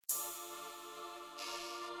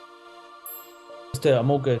do it.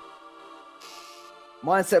 I'm all good.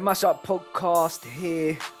 Mindset Mashup podcast,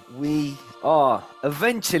 here we are.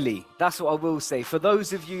 Eventually, that's what I will say. For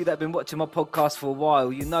those of you that have been watching my podcast for a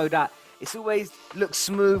while, you know that it's always looks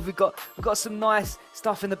smooth. We've got some nice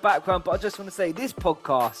stuff in the background, but I just want to say this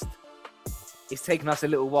podcast is taking us a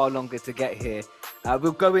little while longer to get here.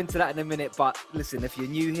 We'll go into that in a minute, but listen, if you're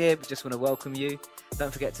new here, we just want to welcome you.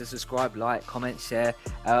 Don't forget to subscribe, like, comment, share.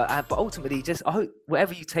 But ultimately, I hope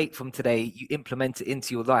whatever you take from today, you implement it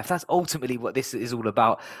into your life. That's ultimately what this is all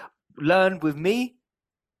about. Learn with me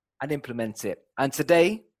and implement it. And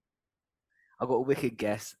today, I've got a wicked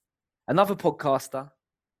guest, another podcaster,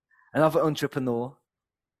 another entrepreneur.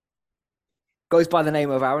 Goes by the name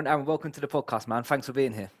of Aaron. Aaron, welcome to the podcast, man. Thanks for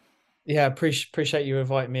being here. Yeah, appreciate you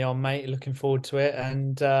inviting me on, mate. Looking forward to it.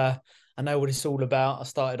 And I know what it's all about. I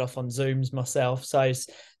started off on Zooms myself, so it's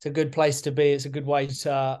a good place to be. It's a good way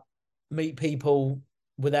to meet people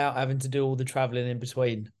without having to do all the traveling in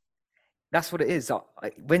between. That's what it is.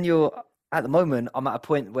 When you're at the moment, I'm at a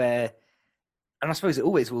point where, and I suppose it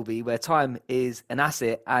always will be, where time is an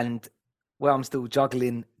asset, and where I'm still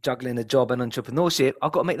juggling a job and entrepreneurship,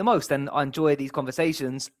 I've got to make the most. And I enjoy these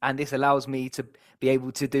conversations, and this allows me to be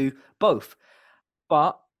able to do both.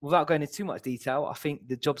 But without going into too much detail, I think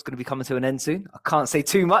the job's going to be coming to an end soon. I can't say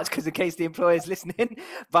too much because in case the employer is listening,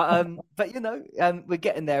 but we're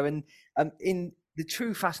getting there. And in the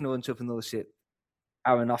true fashion of entrepreneurship,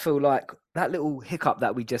 Aaron, I feel like that little hiccup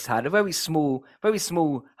that we just had, a very small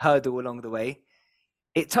hurdle along the way,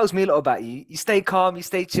 it tells me a lot about you. You stay calm, you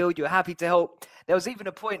stay chilled, you're happy to help. There was even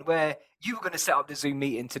a point where you were going to set up the Zoom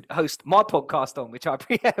meeting to host my podcast on, which I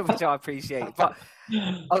appreciate. But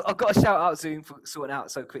I've got to shout out Zoom for sorting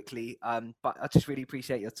out so quickly. But I just really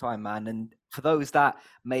appreciate your time, man. And for those that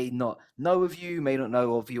may not know of you, may not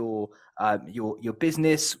know of your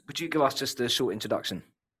business, would you give us just a short introduction?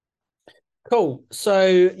 Cool.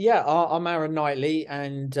 So yeah, I'm Aaron Knightley,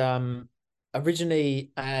 and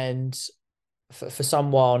originally and for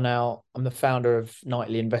some while now, I'm the founder of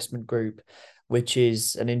Knightley Investment Group, which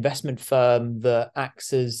is an investment firm that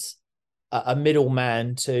acts as a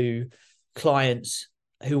middleman to clients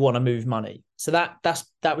who want to move money. So that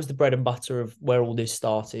was the bread and butter of where all this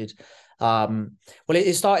started.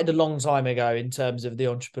 It started a long time ago in terms of the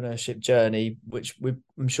entrepreneurship journey, which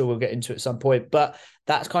I'm sure we'll get into at some point. But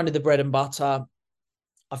that's kind of the bread and butter.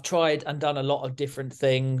 I've tried and done a lot of different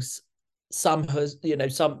things. Some has,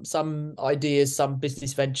 some ideas, some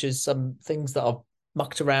business ventures, some things that I've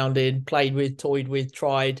mucked around in, played with, toyed with,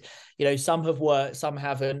 tried. Some have worked, some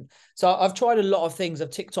haven't. So I've tried a lot of things.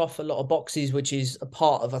 I've ticked off a lot of boxes, which is a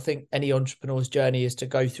part of, I think, any entrepreneur's journey is to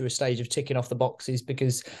go through a stage of ticking off the boxes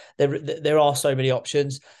because there are so many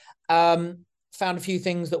options. Found a few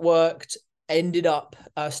things that worked. Ended up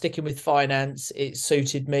sticking with finance. It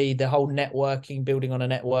suited me. The whole networking, building on a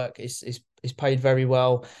network is paid very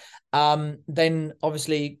well. Then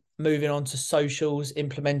obviously moving on to socials,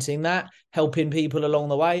 implementing that, helping people along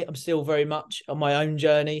the way. I'm still very much on my own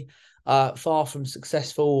journey, far from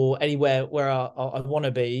successful or anywhere where I want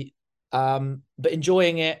to be, but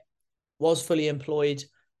enjoying it. Was fully employed,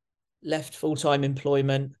 left full-time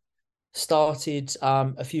employment, started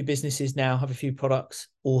a few businesses now, have a few products,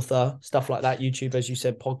 author, stuff like that, YouTube, as you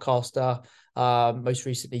said, podcaster, most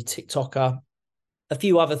recently TikToker, a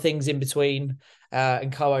few other things in between,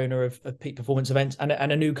 and co-owner of Peak Performance Events, and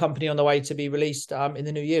a new company on the way to be released in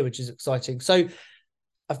the new year, which is exciting. So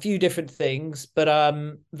a few different things, but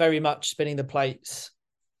very much spinning the plates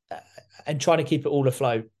and trying to keep it all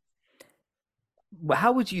afloat. Well,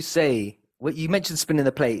 how would you say, you mentioned spinning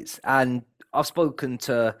the plates, and I've spoken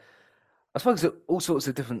to all sorts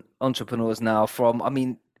of different entrepreneurs now a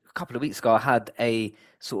couple of weeks ago, I had a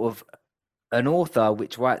sort of an author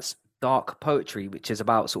which writes dark poetry, which is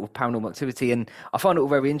about sort of paranormal activity. And I find it all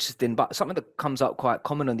very interesting, but something that comes up quite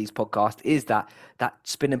common on these podcasts is that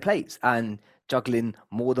spinning plates and juggling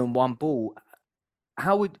more than one ball.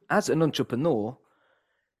 As an entrepreneur,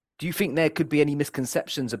 do you think there could be any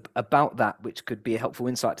misconceptions about that, which could be a helpful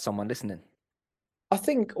insight to someone listening? I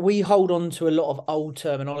think we hold on to a lot of old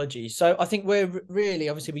terminology. So I think we're really,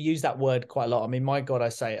 obviously we use that word quite a lot. I mean, my God, I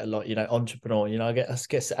say it a lot, entrepreneur, I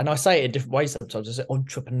get, and I say it in different ways sometimes. I say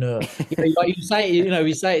entrepreneur, you say it,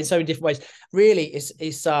 we say it in so many different ways. Really,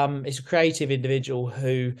 it's a creative individual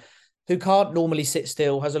who can't normally sit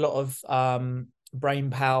still, has a lot of brain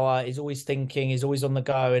power, is always thinking, is always on the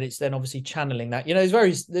go, and it's then obviously channeling that.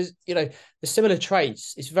 There's the similar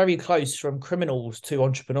traits. It's very close from criminals to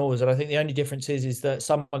entrepreneurs, and I think the only difference is that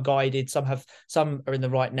some are guided, some are in the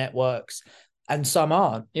right networks, and some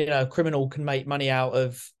aren't. A criminal can make money out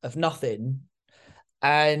of nothing,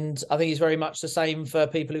 And I think it's very much the same for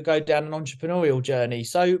people who go down an entrepreneurial journey.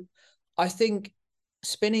 So I think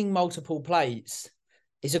spinning multiple plates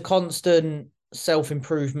is a constant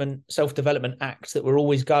self-improvement, self-development act that we're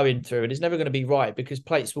always going through. And it's never going to be right because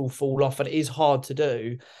plates will fall off and it is hard to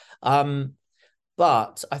do.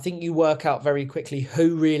 But I think you work out very quickly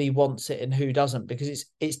who really wants it and who doesn't, because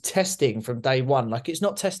it's testing from day one. Like, it's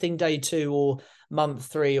not testing day 2 or month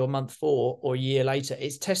 3 or month 4 or a year later.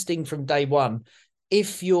 It's testing from day one.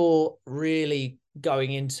 If you're really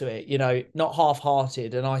going into it, not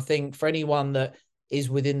half-hearted. And I think for anyone that is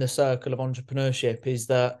within the circle of entrepreneurship, is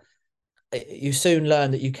that you soon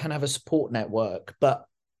learn that you can have a support network, but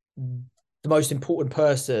the most important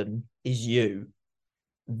person is you.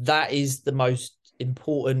 That is the most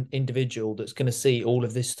important individual that's going to see all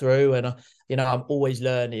of this through. And I'm always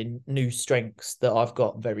learning new strengths. That I've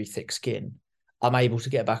got very thick skin. I'm able to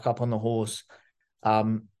get back up on the horse.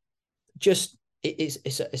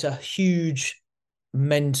 It's a huge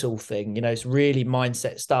mental thing. It's really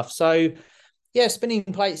mindset stuff. So yeah, spinning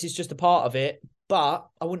plates is just a part of it, but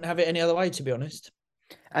I wouldn't have it any other way, to be honest.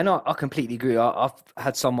 And I completely agree. I've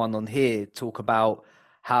had someone on here talk about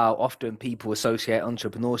how often people associate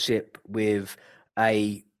entrepreneurship with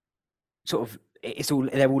a sort of,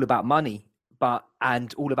 they're all about money,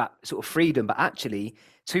 and all about sort of freedom. But actually,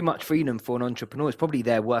 too much freedom for an entrepreneur is probably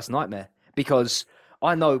their worst nightmare. Because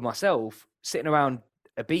I know myself, sitting around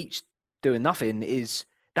a beach doing nothing is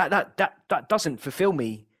that doesn't fulfill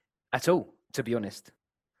me at all, to be honest.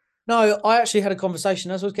 No, I actually had a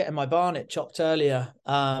conversation as I was getting my barnet chopped earlier.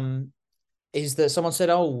 Is that someone said,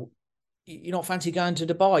 "Oh, you're not fancy going to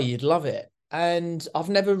Dubai? You'd love it." And I've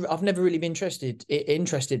never really been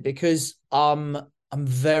interested because I'm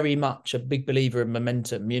very much a big believer in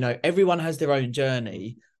momentum. Everyone has their own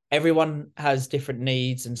journey. Everyone has different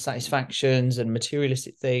needs and satisfactions and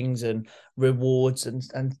materialistic things and rewards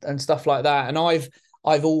and stuff like that. And I've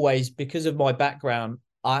always, because of my background,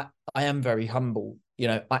 I am very humble.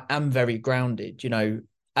 I am very grounded.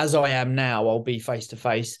 As I am now, I'll be face to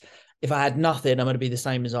face. If I had nothing, I'm going to be the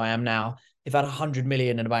same as I am now. If I had 100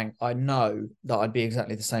 million in a bank, I know that I'd be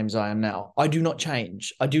exactly the same as I am now. I do not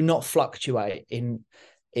change. I do not fluctuate in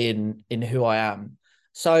who I am.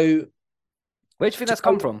 So Where do you think that's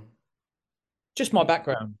come from? just my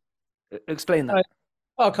background. Explain that.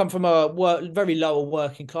 I come from a very lower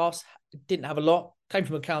working class, didn't have a lot, came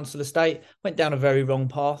from a council estate, went down a very wrong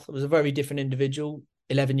path. I was a very different individual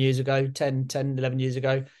 11 years ago, 11 years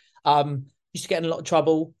ago. Used to get in a lot of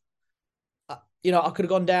trouble. I could have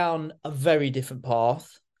gone down a very different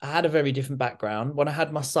path. I had a very different background. When I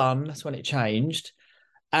had my son, that's when it changed.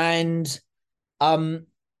 And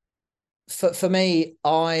for me,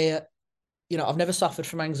 I've never suffered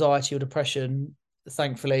from anxiety or depression,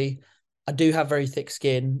 thankfully. I do have very thick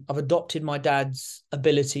skin. I've adopted my dad's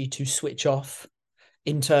ability to switch off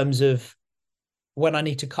in terms of when I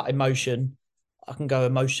need to cut emotion, I can go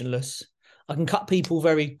emotionless. I can cut people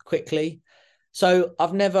very quickly. So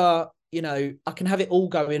I've never, I can have it all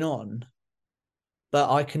going on,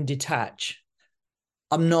 but I can detach.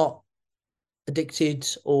 I'm not addicted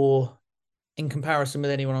or in comparison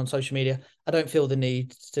with anyone on social media. I don't feel the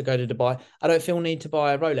need to go to Dubai. I don't feel the need to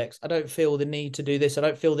buy a Rolex. I don't feel the need to do this. I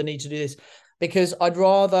don't feel the need to do this, because I'd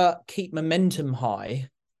rather keep momentum high,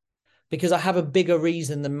 because I have a bigger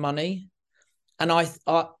reason than money. And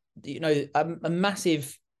a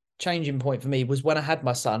massive changing point for me was when I had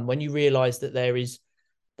my son, when you realize that there is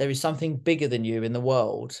something bigger than you in the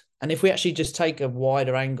world. And if we actually just take a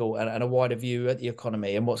wider angle and a wider view at the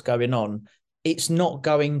economy and what's going on, it's not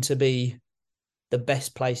going to be the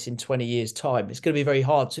best place in 20 years' time. It's going to be very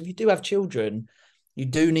hard. So if you do have children, you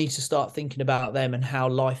do need to start thinking about them and how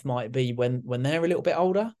life might be when they're a little bit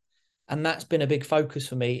older. And that's been a big focus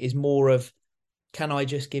for me, is more of, can I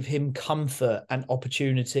just give him comfort and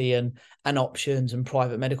opportunity and options and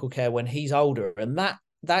private medical care when he's older? And that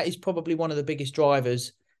is probably one of the biggest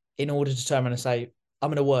drivers in order to turn around and say, I'm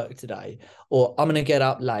going to work today, or I'm going to get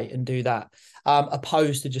up late and do that,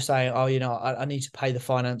 opposed to just saying, oh, I need to pay the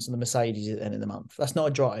finance and the Mercedes at the end of the month. That's not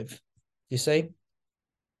a drive. You see?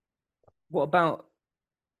 What about,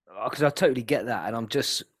 because I totally get that, and I'm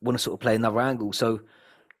just want to sort of play another angle. So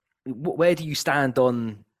where do you stand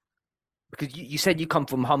on, because you said you come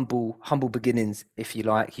from humble beginnings, if you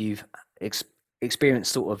like, you've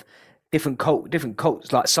experienced sort of different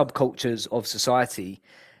cults, like subcultures of society,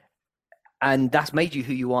 and that's made you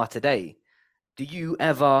who you are today. Do you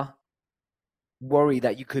ever worry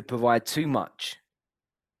that you could provide too much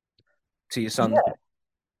to your son?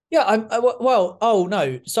 Yeah, well, oh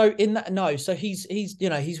no. So in that, no. So he's he's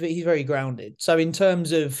very grounded. So in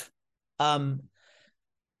terms of,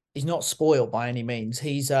 he's not spoiled by any means.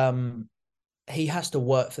 He has to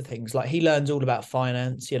work for things. Like, he learns all about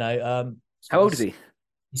finance, How old is he?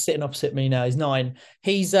 he's sitting opposite me now. He's 9.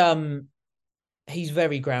 He's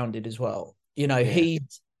very grounded as well. Yeah.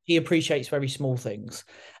 He appreciates very small things,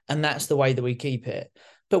 and that's the way that we keep it.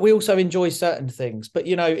 But we also enjoy certain things. But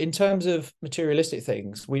in terms of materialistic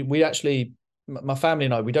things, we actually, my family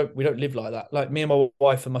and I, we don't live like that. Like, me and my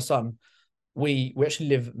wife and my son, we actually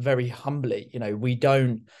live very humbly. We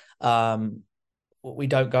don't go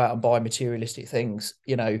out and buy materialistic things.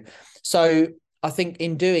 So I think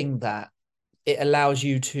in doing that, it allows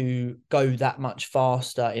you to go that much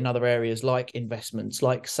faster in other areas, like investments,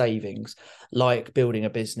 like savings, like building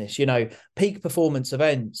a business. Peak performance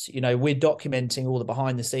events, we're documenting all the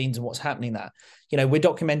behind the scenes and what's happening. That we're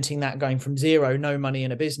documenting that, going from zero, no money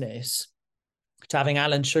in a business, to having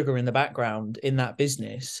Alan Sugar in the background in that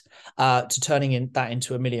business, to turning that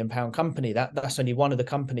into £1 million company. That's only one of the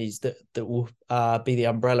companies that will be the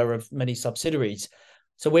umbrella of many subsidiaries.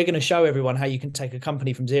 So we're going to show everyone how you can take a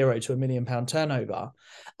company from zero to £1 million turnover,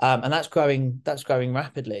 and that's growing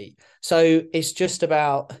rapidly. So it's just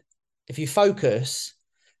about, if you focus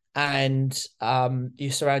and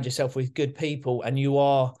you surround yourself with good people, and you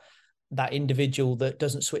are that individual that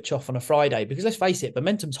doesn't switch off on a Friday, because let's face it,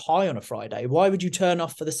 momentum's high on a Friday. Why would you turn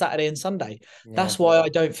off for the Saturday and Sunday? Yeah. That's why I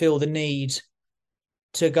don't feel the need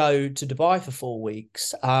to go to Dubai for 4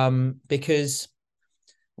 weeks, because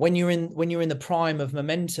when you're in the prime of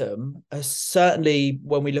momentum, certainly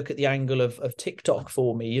when we look at the angle of TikTok,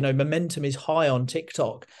 for me, momentum is high on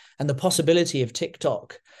TikTok, and the possibility of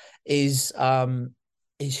TikTok is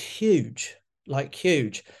huge, like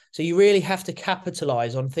huge. So you really have to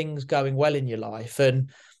capitalize on things going well in your life, and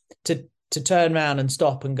to turn around and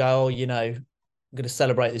stop and go, I'm going to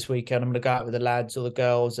celebrate this weekend. I'm going to go out with the lads or the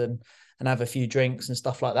girls and have a few drinks and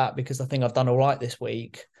stuff like that, because I think I've done all right this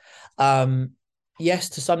week. Yes,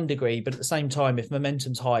 to some degree, but at the same time, if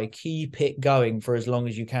momentum's high, keep it going for as long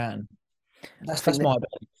as you can. I That's think that, my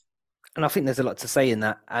belief. and I think there's a lot to say in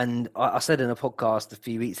that. And I said in a podcast a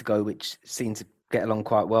few weeks ago, which seemed to get along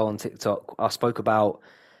quite well on TikTok, I spoke about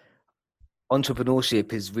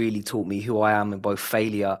entrepreneurship has really taught me who I am in both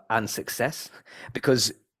failure and success,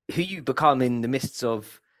 because who you become in the midst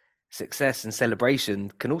of success and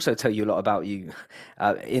celebration can also tell you a lot about you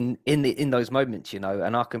in those moments,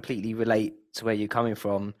 And I completely relate to where you're coming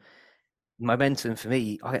from. Momentum for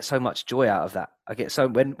me, I get so much joy out of that. I get so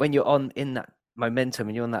when you're on in that momentum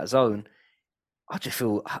and you're in that zone, I just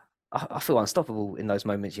feel I feel unstoppable in those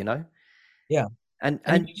moments. Yeah, And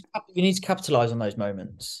and and you need to capitalize on those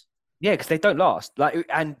moments. yeah, because they don't last. Like,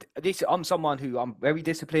 and this, I'm someone who I'm very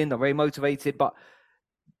disciplined, I'm very motivated, but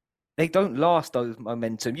they don't last. Those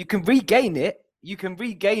momentum, you can regain it,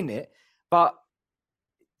 but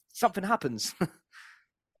something happens.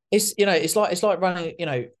 It's like running.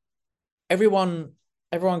 Everyone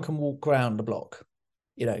everyone can walk around a block.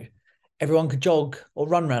 You know, everyone could jog or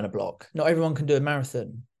run around a block. Not everyone can do a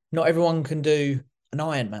marathon. Not everyone can do an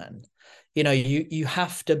Ironman. You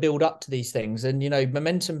have to build up to these things, and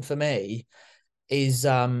momentum for me is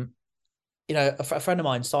a friend of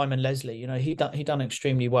mine, Simon Leslie. He done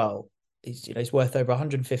extremely well. He's worth over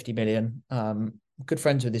 150 million. Good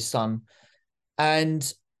friends with his son,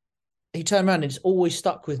 and he turned around, and it's always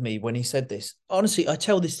stuck with me when he said this. Honestly, I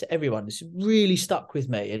tell this to everyone. It's really stuck with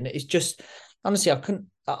me, and it's just, honestly,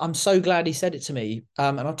 I'm so glad he said it to me.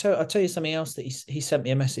 And I'll tell you something else that he sent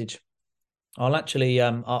me a message. I'll actually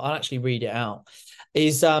read it out.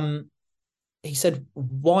 Is He said,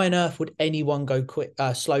 "Why on earth would anyone go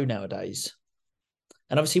slow nowadays?"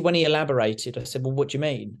 And obviously, when he elaborated, I said, "Well, what do you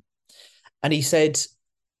mean?" And he said,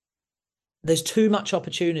 "There's too much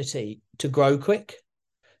opportunity to grow quick,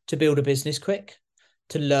 to build a business quick,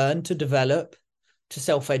 to learn, to develop, to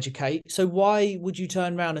self-educate. So why would you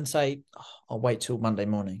turn around and say, oh, I'll wait till Monday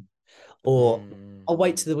morning, or Mm, I'll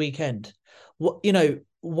wait to the weekend? Why?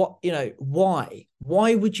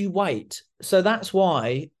 Why would you wait? So that's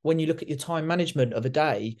why when you look at your time management of a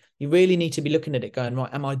day, you really need to be looking at it going,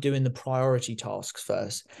 right, am I doing the priority tasks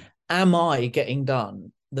first? Am I getting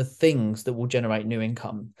done the things that will generate new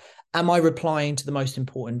income? Am I replying to the most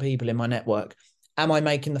important people in my network? Am I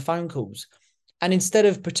making the phone calls? And instead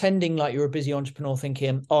of pretending like you're a busy entrepreneur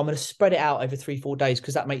thinking, oh, I'm going to spread it out over 3-4 days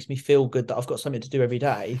because that makes me feel good that I've got something to do every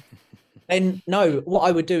day. And no, what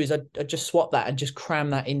I would do is I'd just swap that and just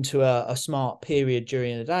cram that into a smart period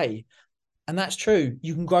during the day. And that's true.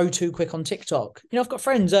 You can grow too quick on TikTok. I've got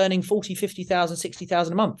friends earning 40, 50,000,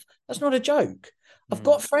 60,000 a month. That's not a joke. I've mm.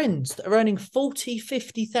 got friends that are earning 40,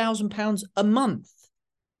 50,000 pounds a month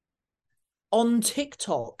on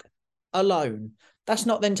TikTok alone. That's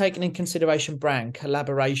not then taking in consideration brand,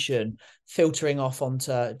 collaboration, filtering off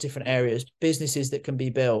onto different areas, businesses that can be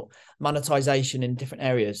built, monetization in different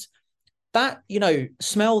areas. That,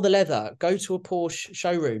 smell the leather, go to a Porsche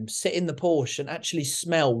showroom, sit in the Porsche and actually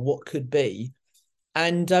smell what could be,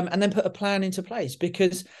 and then put a plan into place,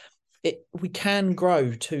 because we can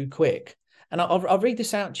grow too quick. And I'll read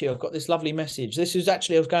this out to you. I've got this lovely message. This is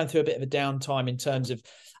actually, I was going through a bit of a downtime in terms of,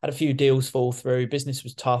 I had a few deals fall through, business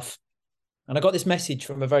was tough. And I got this message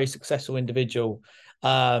from a very successful individual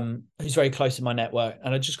who's very close in my network.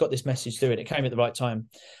 And I just got this message through it. It came at the right time.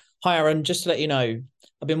 Hi, Aaron, just to let you know,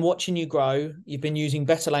 I've been watching you grow. You've been using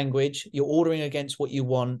better language. You're ordering against what you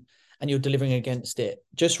want and you're delivering against it.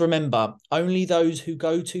 Just remember, only those who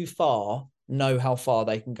go too far know how far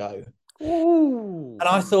they can go. Ooh. And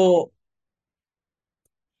I thought,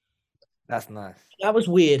 That's nice. that was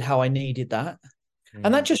weird how I needed that.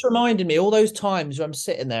 And that just reminded me all those times where I'm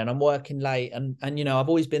sitting there and I'm working late. And I've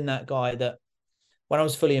always been that guy that when I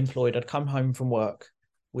was fully employed, I'd come home from work,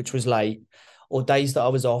 which was late, or days that I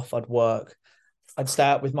was off, I'd work. I'd stay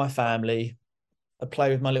out with my family. I'd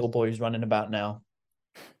play with my little boys running about now.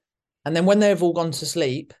 And then when they've all gone to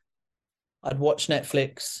sleep, I'd watch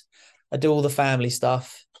Netflix. I'd do all the family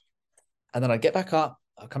stuff. And then I'd get back up.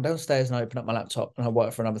 I'd come downstairs and I open up my laptop and I'd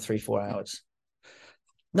work for another 3-4 hours.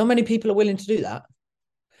 Not many people are willing to do that.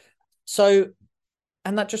 So,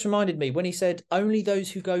 and that just reminded me when he said, only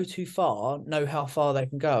those who go too far know how far they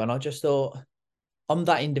can go. And I just thought, I'm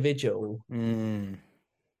that individual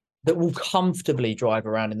that will comfortably drive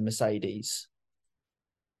around in the Mercedes,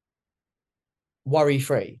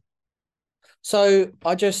 worry-free. So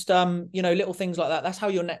I just, little things like that. That's how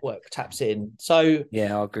your network taps in. So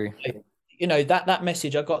yeah, I agree. That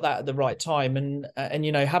message, I got that at the right time. And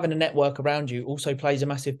having a network around you also plays a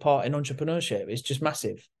massive part in entrepreneurship. It's just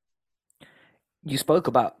massive. You spoke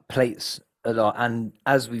about plates a lot, and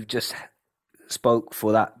as we've just spoke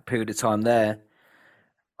for that period of time there,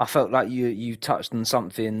 I felt like you touched on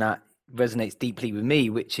something that resonates deeply with me,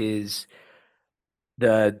 which is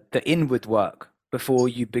the inward work before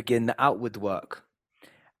you begin the outward work.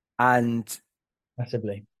 And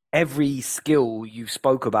Massively. every skill you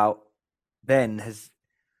spoke about then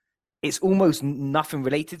it's almost nothing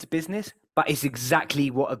related to business, but it's exactly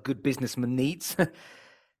what a good businessman needs.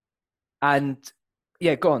 And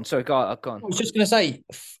yeah, go on. Sorry, go on. I was just going to say,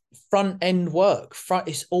 front end work.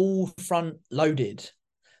 It's all front loaded.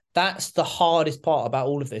 That's the hardest part about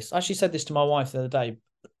all of this. I actually said this to my wife the other day.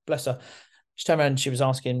 Bless her. She turned around and she was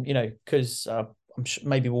asking, because I'm sure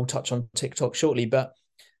maybe we'll touch on TikTok shortly, but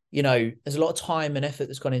there's a lot of time and effort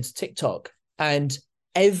that's gone into TikTok, and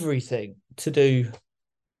everything to do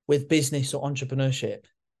with business or entrepreneurship.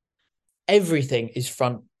 Everything is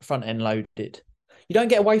front end loaded. You don't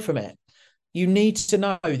get away from it. You need to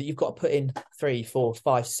know that you've got to put in 3, 4,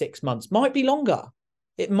 5, 6 months. Might be longer.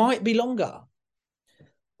 It might be longer.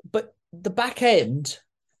 But the back end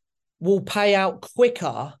will pay out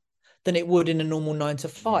quicker than it would in a normal 9 to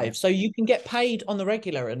 5. Yeah. So you can get paid on the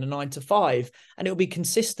regular in a 9 to 5 and it'll be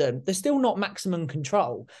consistent. There's still not maximum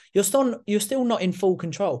control. You're still not in full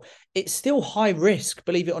control. It's still high risk,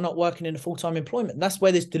 believe it or not, working in a full-time employment. That's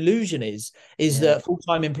where this delusion is that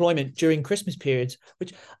full-time employment during Christmas periods,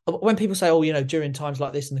 which when people say, during times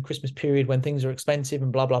like this in the Christmas period when things are expensive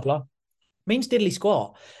and blah, blah, blah, means diddly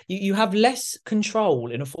squat. You have less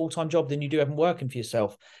control in a full-time job than you do having working for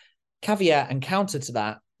yourself. Caveat and counter to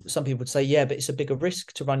that, some people would say, yeah, but it's a bigger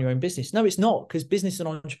risk to run your own business. No, it's not, because business and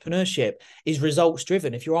entrepreneurship is results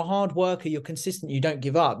driven. If you're a hard worker, you're consistent, you don't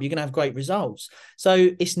give up, you're going to have great results. So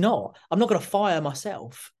it's not, I'm not going to fire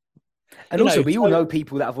myself. And also, we all know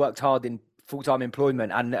people that have worked hard in full-time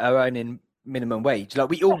employment and are earning minimum wage. Like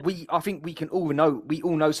I think we all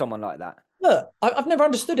know someone like that. Look, I've never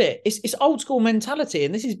understood it. It's old school mentality.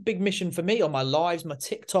 And this is big mission for me on my lives, my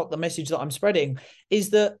TikTok, the message that I'm spreading is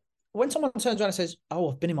that when someone turns around and says, oh,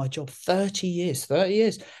 I've been in my job 30 years.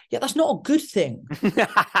 Yeah, that's not a good thing.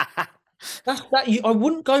 I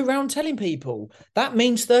wouldn't go around telling people that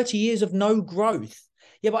means 30 years of no growth.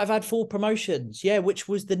 Yeah, but I've had 4 promotions. Yeah, which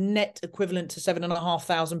was the net equivalent to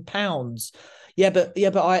 £7,500. Yeah, but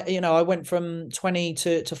I went from 20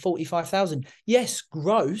 to 45,000. Yes,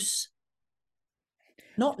 gross,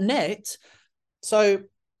 not net. So,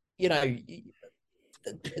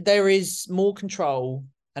 there is more control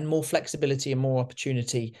and more flexibility and more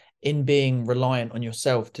opportunity in being reliant on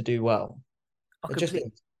yourself to do well. I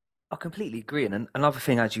completely agree. And another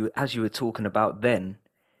thing, as you were talking about then,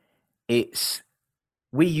 we're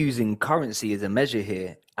using currency as a measure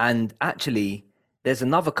here. And actually, there's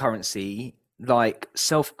another currency like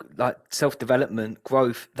self-development,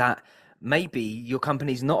 growth, that maybe your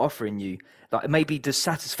company's not offering you, like maybe does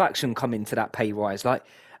satisfaction come into that pay rise? Like,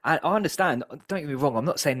 I understand, don't get me wrong, I'm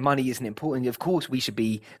not saying money isn't important. Of course we should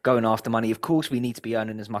be going after money. Of course we need to be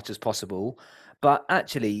earning as much as possible. But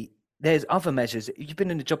actually, there's other measures. You've been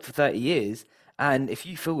in the job for 30 years, and if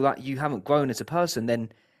you feel like you haven't grown as a person,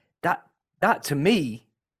 then that that to me,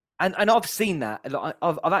 and I've seen that. Like,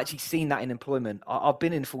 I've actually seen that in employment. I've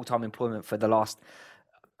been in full-time employment for the last,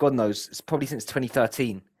 God knows, it's probably since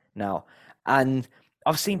 2013 now. And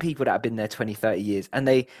I've seen people that have been there 20, 30 years, and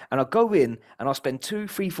I'll go in and I'll spend 2,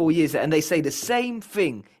 3, 4 years there, and they say the same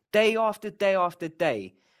thing day after day after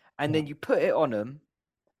day. And Yeah. then you put it on them,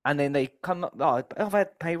 and then they come up, oh, I've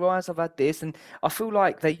had pay rise, I've had this. And I feel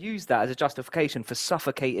like they use that as a justification for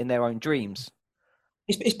suffocating their own dreams.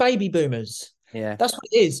 It's baby boomers. Yeah. That's what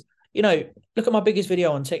it is. You know, look at my biggest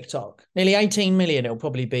video on TikTok. Nearly 18 million it'll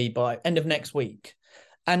probably be by end of next week.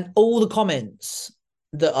 And all the comments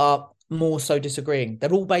that are more so disagreeing,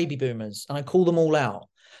 they're all baby boomers. And I call them all out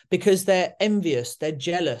because they're envious, they're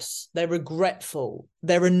jealous, they're regretful,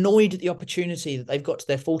 they're annoyed at the opportunity that they've got to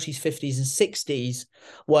their 40s, 50s, and 60s,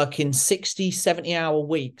 working 60, 70-hour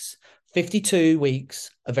weeks, 52 weeks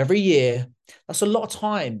of every year. That's a lot of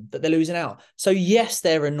time that they're losing out. So yes,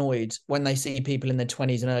 they're annoyed when they see people in their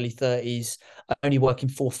 20s and early 30s only working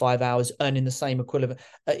 4 or 5 hours, earning the same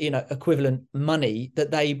equivalent money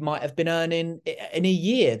that they might have been earning in a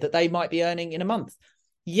year, that they might be earning in a month.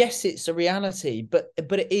 Yes, it's a reality, but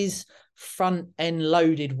it is front end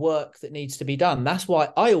loaded work that needs to be done. That's why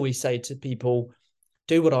I always say to people,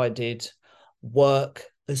 do what I did, work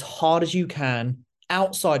as hard as you can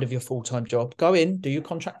outside of your full-time job. Go in, do your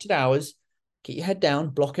contracted hours, get your head down,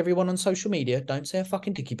 block everyone on social media, don't say a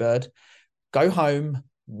fucking dicky bird, go home,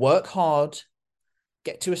 work hard,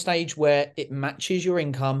 get to a stage where it matches your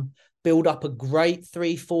income, build up a great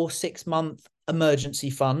 3, 4, 6 month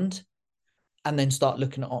emergency fund, and then start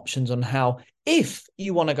looking at options on how, if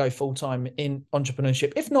you want to go full-time in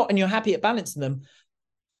entrepreneurship, if not, and you're happy at balancing them.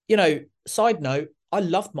 You know, side note, I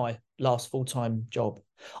loved my last full-time job.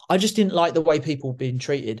 I just didn't like the way people were being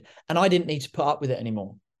treated, and I didn't need to put up with it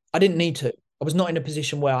anymore. I didn't need to. I was not in a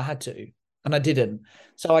position where I had to, and I didn't.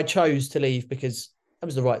 So I chose to leave because it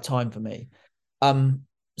was the right time for me.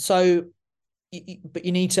 So, but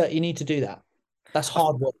you need to do that. That's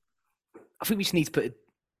hard work. I think we just need to put.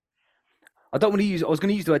 I don't want to use. I was going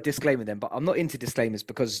to use the word disclaimer then, but I'm not into disclaimers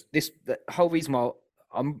because the whole reason why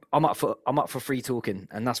I'm up for free talking,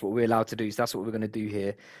 and that's what we're allowed to do. So that's what we're going to do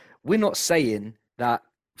here. We're not saying that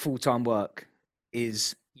full-time work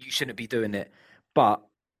is you shouldn't be doing it, but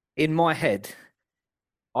in my head,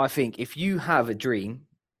 I think if you have a dream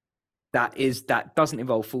that doesn't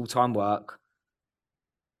involve full-time work,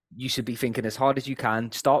 you should be thinking as hard as you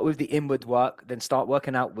can. Start with the inward work, then start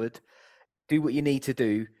working outward. Do what you need to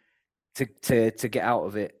do to get out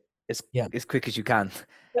of it as quick as you can.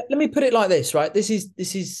 Let me put it like this, right? This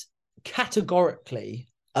is categorically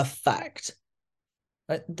a fact.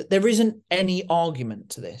 Right? There isn't any argument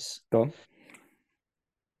to this. Go on.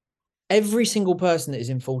 Every single person that is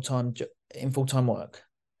in full-time work,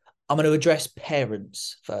 I'm going to address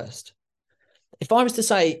parents first. If I was to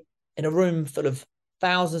say in a room full of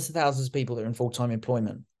thousands and thousands of people that are in full-time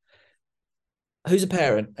employment, who's a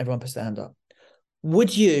parent? Everyone puts their hand up.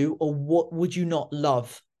 Would you or what would you not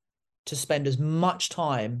love to spend as much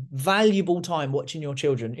time, valuable time, watching your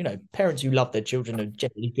children? You know, parents who love their children are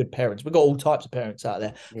generally good parents. We've got all types of parents out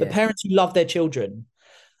there. Yeah. But parents who love their children,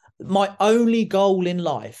 my only goal in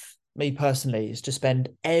life, me personally, is to spend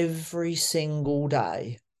every single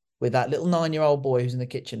day with that little 9-year-old boy who's in the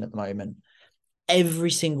kitchen at the moment.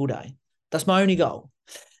 Every single day. That's my only goal.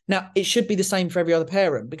 Now, it should be the same for every other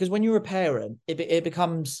parent, because when you're a parent, it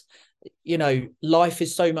becomes, you know, life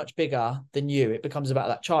is so much bigger than you. It becomes about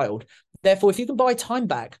that child. Therefore, if you can buy time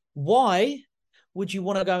back, why would you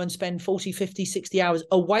want to go and spend 40, 50, 60 hours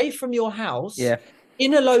away from your house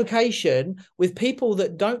in a location with people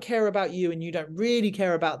that don't care about you and you don't really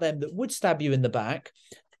care about them, that would stab you in the back,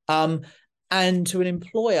 and to an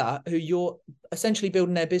employer who you're essentially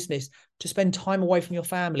building their business to spend time away from your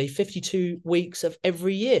family 52 weeks of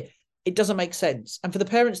every year? It doesn't make sense. And for the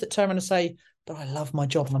parents that turn around and say, but I love my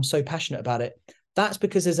job and I'm so passionate about it, that's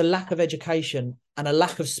because there's a lack of education and a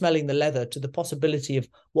lack of smelling the leather to the possibility of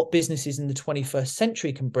what businesses in the 21st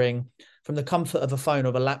century can bring from the comfort of a phone or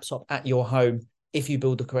of a laptop at your home if you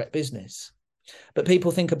build the correct business. But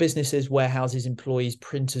people think of businesses, warehouses, employees,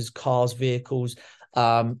 printers, cars, vehicles,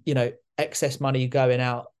 you know, excess money going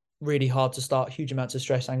out, really hard to start, huge amounts of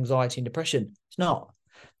stress, anxiety, and depression. It's not.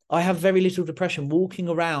 I have very little depression walking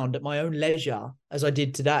around at my own leisure, as I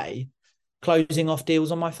did today, closing off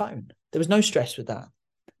deals on my phone. There was no stress with that.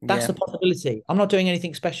 That's Yeah. the possibility. I'm not doing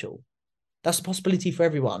anything special. That's a possibility for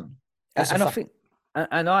everyone. That's a And I fact. think,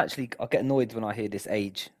 and I get annoyed when I hear this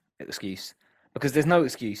age excuse because there's no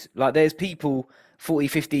excuse. Like there's people 40,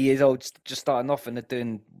 50 years old just starting off and they're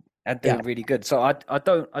Yeah, doing really good. So I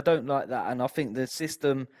don't like that. And I think the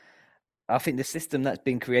system that's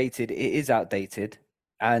been created, it is outdated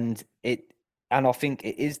and and I think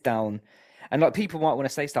it is down. And like people might want to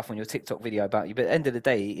say stuff on your TikTok video about you, but at the end of the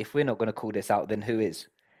day, if we're not going to call this out, then who is?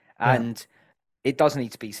 yeah. And it does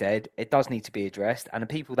need to be said. It does need to be addressed. And the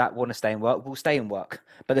people that want to stay in work will stay in work.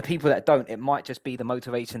 But the people that don't, it might just be the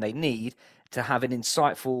motivation they need to have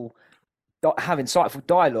insightful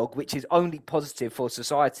dialogue, which is only positive for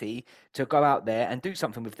society to go out there and do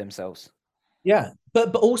something with themselves. Yeah,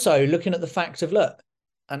 but also looking at the fact of look,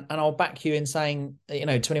 and I'll back you in saying, to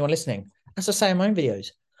anyone listening, as I say in my own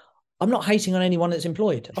videos, I'm not hating on anyone that's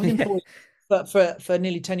employed. I was Yeah. employed for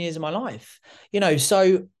nearly 10 years of my life,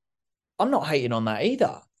 so I'm not hating on that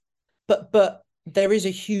either. But there is a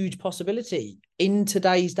huge possibility in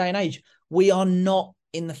today's day and age. We are not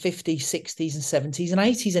in the 50s, 60s, and 70s and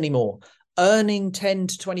 80s anymore. Earning 10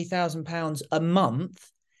 to 20,000 pounds a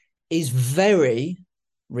month is very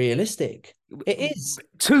realistic. It is.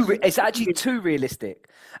 It's actually too realistic.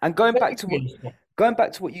 And Very realistic. going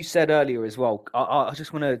back to what you said earlier as well, I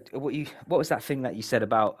just want to what was that thing that you said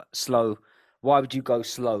about slow? Why would you go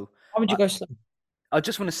slow? Why would you I, go slow? I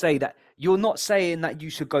just want to say that you're not saying that you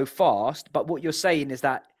should go fast, but what you're saying is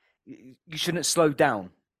that you shouldn't slow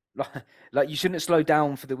down. Like you shouldn't slow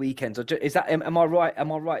down for the weekends. Is that am I right?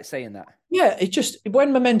 Am I right saying that? Yeah, it just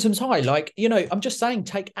when momentum's high, like I'm just saying,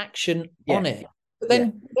 take action Yeah, on it. But yeah.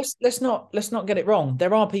 then let's not get it wrong.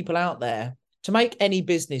 There are people out there to make any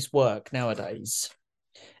business work nowadays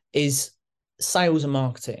is sales and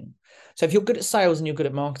marketing. So if you're good at sales and you're good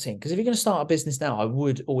at marketing, because if you're going to start a business now, I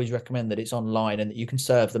would always recommend that it's online and that you can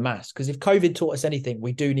serve the mass. Because if COVID taught us anything,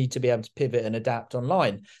 we do need to be able to pivot and adapt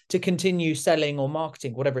online to continue selling or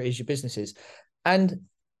marketing, whatever it is your business is. And,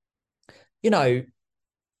 you know,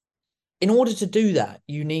 in order to do that,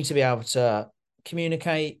 you need to be able to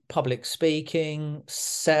communicate, public speaking,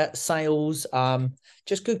 sales,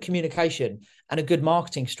 just good communication and a good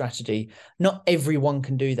marketing strategy. Not everyone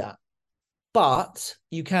can do that, but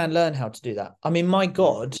you can learn how to do that. I mean, my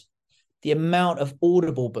God, the amount of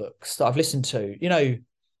Audible books that I've listened to,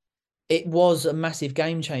 it was a massive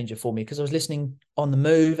game changer for me because I was listening on the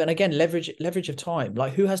move. And again, leverage of time.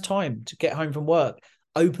 Like, who has time to get home from work,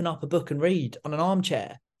 open up a book and read on an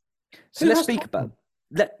armchair? So Who let's has speak about time?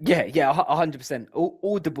 yeah, 100%.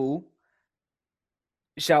 Audible,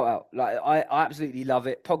 shout out. Like I absolutely love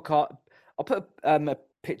it. Podcast. I put a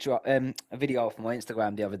picture up, a video up on my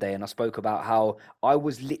Instagram the other day, and I spoke about how I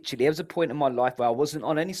was literally there was a point in my life where I wasn't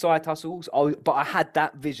on any side hustles, but I had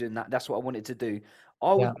that vision that's what I wanted to do.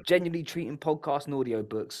 I was Yeah, genuinely treating podcasts and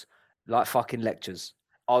audiobooks like fucking lectures.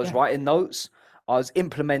 I was yeah. writing notes, I was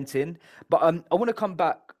implementing, but I want to come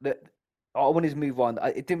back that I wanted to move on.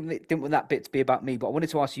 It didn't want that bit to be about me, but I wanted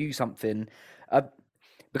to ask you something. Uh,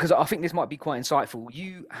 because I think this might be quite insightful.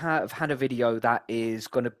 You have had a video that is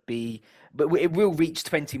going to be, but it will reach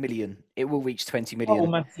 20 million. It will reach 20 Oh, million.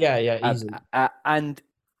 man. Yeah, yeah, easily. And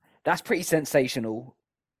that's pretty sensational.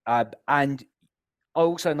 And I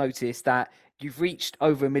also noticed that you've reached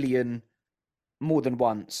over a million more than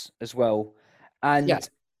once as well. Yeah. And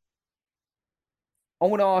I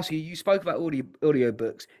want to ask you, you spoke about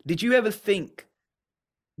audiobooks. Did you ever think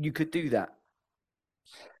you could do that?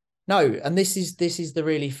 No, and this is the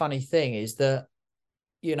really funny thing is that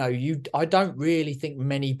I don't really think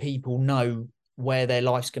many people know where their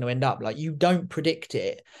life's going to end up. Like, you don't predict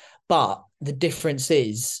it, but the difference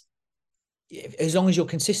is, as long as you're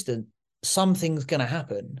consistent, something's going to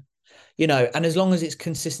happen. And as long as it's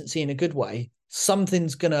consistency in a good way,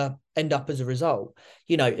 something's going to end up as a result.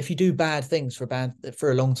 If you do bad things for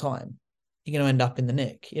a long time, you're going to end up in the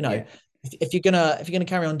nick. Yeah. If you're gonna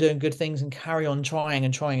carry on doing good things and carry on trying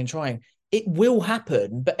and trying and trying, it will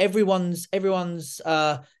happen. But everyone crosses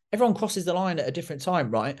the line at a different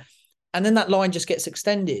time, right? And then that line just gets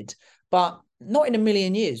extended, but not in a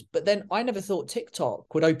million years. But then I never thought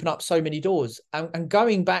TikTok would open up so many doors. And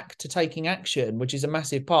going back to taking action, which is a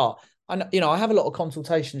massive part. I have a lot of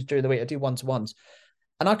consultations during the week. I do one-to-ones,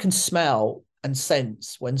 and I can smell and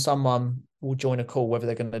sense when someone will join a call, whether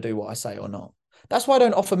they're going to do what I say or not. That's why I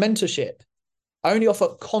don't offer mentorship. I only offer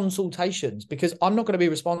consultations because I'm not going to be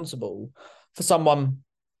responsible for someone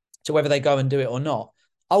to whether they go and do it or not.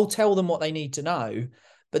 I'll tell them what they need to know.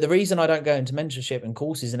 But the reason I don't go into mentorship and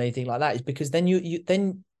courses and anything like that is because then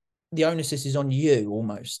then the onus is on you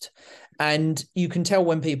almost. And you can tell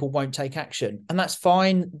when people won't take action. And that's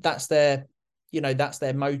fine. That's their that's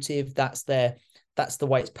their motive, that's the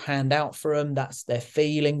way it's panned out for them, that's their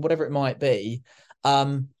feeling, whatever it might be.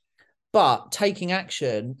 But taking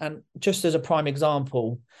action, and just as a prime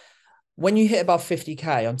example, when you hit above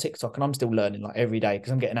 50K on TikTok, and I'm still learning like every day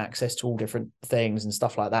because I'm getting access to all different things and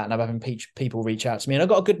stuff like that. And I'm having people reach out to me, and I've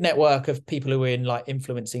got a good network of people who are in like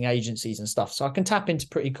influencing agencies and stuff. So I can tap into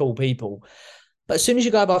pretty cool people. But as soon as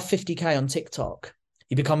you go above 50K on TikTok,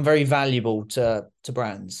 you become very valuable to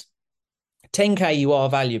brands. 10K, you are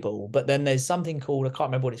valuable, but then there's something called, I can't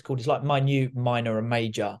remember what it's called. It's like minute, minor, and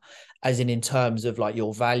major, as in terms of like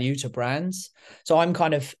your value to brands. So I'm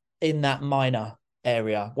kind of in that minor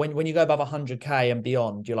area. When you go above 100K and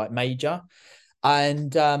beyond, you're like major.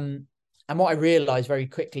 And what I realized very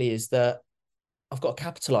quickly is that I've got to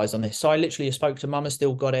capitalize on this. So I literally spoke to Mama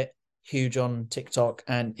Still Got It, huge on TikTok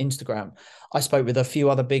and Instagram. I spoke with a few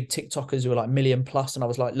other big TikTokers who were like million plus, and I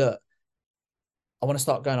was like, look, I want to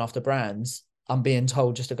start going after brands. I'm being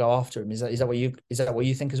told just to go after them. Is that what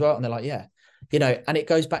you think as well? And they're like, yeah. And it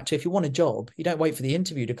goes back to, if you want a job, you don't wait for the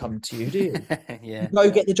interview to come to you, do you? Yeah. You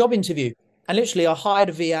go get the job interview. And literally, I hired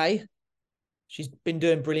a VA. She's been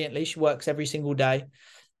doing brilliantly. She works every single day.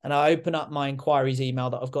 And I open up my inquiries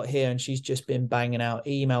email that I've got here, and she's just been banging out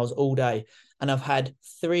emails all day. And I've had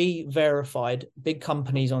 3 verified big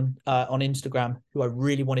companies on Instagram who I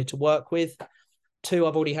really wanted to work with. 2,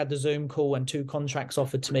 I've already had the Zoom call, and 2 contracts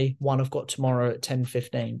offered to me. 1 I've got tomorrow at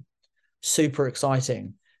 10:15. Super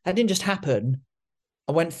exciting. That didn't just happen.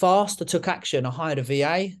 I went fast. I took action. I hired a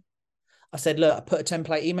VA. I said, look, I put a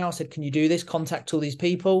template email. I said, can you do this? Contact all these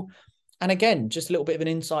people. And again, just a little bit of an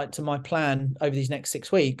insight to my plan over these next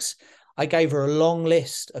 6 weeks. I gave her a long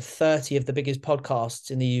list of 30 of the biggest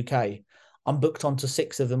podcasts in the UK. I'm booked onto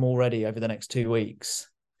 6 of them already over the next 2 weeks.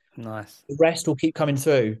 Nice. The rest will keep coming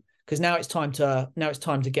through, because now it's time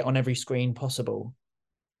to get on every screen possible.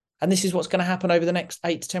 And this is what's going to happen over the next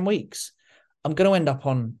 8 to 10 weeks. I'm going to end up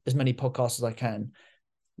on as many podcasts as I can.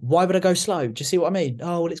 Why would I go slow? Do you see what I mean?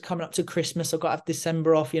 Oh, well, it's coming up to Christmas. I've got to have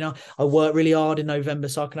December off. I work really hard in November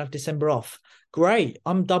so I can have December off. Great.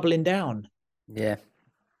 I'm doubling down. Yeah.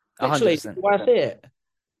 Literally, 100%. the way I see it.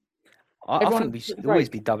 I think we should always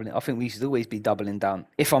be doubling. I think we should always be doubling down.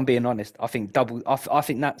 If I'm being honest, I think I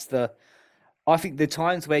think that's I think the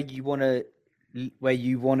times where you want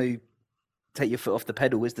to take your foot off the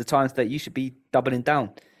pedal is the times that you should be doubling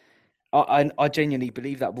down. I genuinely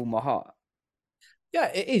believe that with all my heart. Yeah,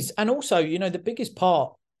 it is. And also, the biggest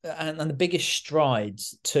part and the biggest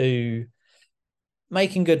strides to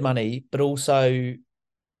making good money, but also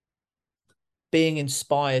being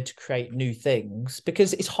inspired to create new things,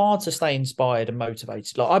 because it's hard to stay inspired and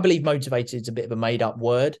motivated. Like, I believe motivated is a bit of a made up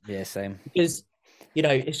word. Yeah, same. Because,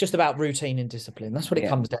 it's just about routine and discipline. That's what it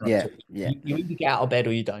comes down to. Yeah. You either get out of bed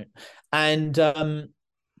or you don't. And,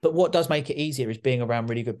 but what does make it easier is being around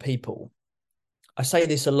really good people. I say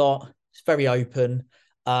this a lot. It's very open.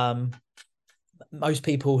 Most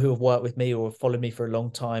people who have worked with me or have followed me for a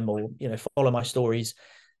long time, or, follow my stories,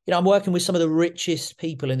 I'm working with some of the richest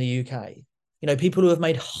people in the UK. People who have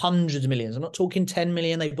made hundreds of millions. I'm not talking 10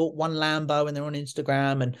 million. They bought 1 Lambo and they're on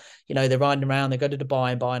Instagram and, they're riding around. They go to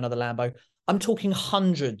Dubai and buy another Lambo. I'm talking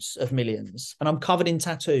hundreds of millions, and I'm covered in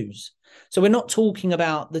tattoos. So we're not talking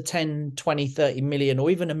about the 10, 20, 30 million, or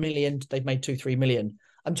even a million. They've made 2, 3 million.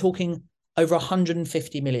 I'm talking over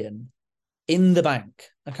 150 million in the bank.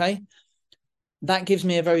 Okay. That gives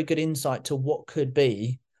me a very good insight to what could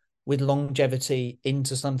be with longevity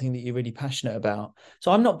into something that you're really passionate about.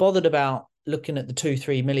 So I'm not bothered about looking at the 2,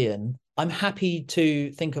 3 million. I'm happy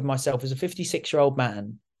to think of myself as a 56-year-old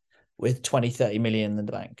man with 20, 30 million in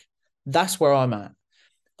the bank. That's where I'm at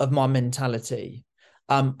of my mentality.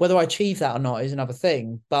 Whether I achieve that or not is another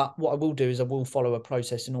thing. But what I will do is I will follow a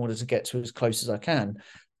process in order to get to as close as I can.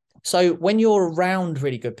 So when you're around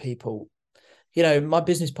really good people, my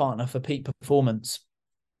business partner for Peak Performance,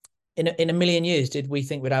 in a million years, did we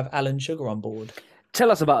think we'd have Alan Sugar on board? Tell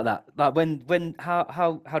us about that. Like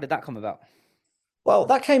how did that come about? Well,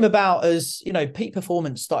 that came about as, Peak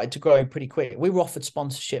Performance started to grow pretty quick. We were offered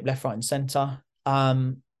sponsorship left, right, and center.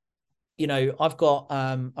 I'm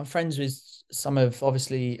friends with some of,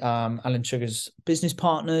 obviously, Alan Sugar's business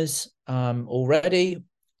partners already.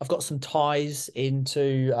 I've got some ties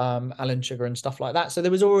into Alan Sugar and stuff like that. So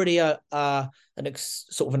there was already sort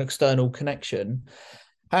of an external connection.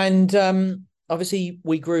 And obviously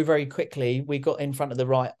we grew very quickly. We got in front of the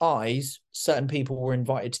right eyes. Certain people were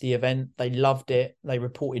invited to the event. They loved it. They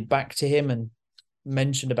reported back to him and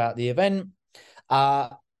mentioned about the event.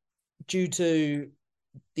 Due to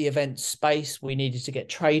the event space, we needed to get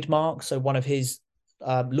trademarks. So one of his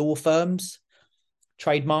law firms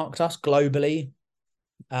trademarked us globally.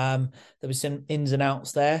 There was some ins and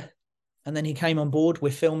outs there. And then he came on board.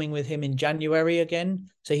 We're filming with him in January again.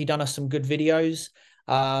 So he done us some good videos,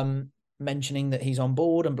 mentioning that he's on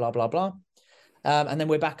board and blah, blah, blah. And then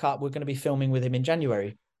we're back up. We're going to be filming with him in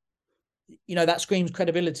January. That screams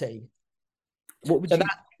credibility. What would you?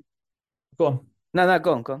 Go on. No,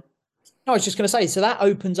 go on, go on. No, I was just going to say, so that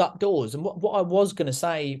opens up doors. And what I was going to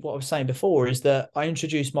say, what I was saying before, is that I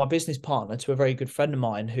introduced my business partner to a very good friend of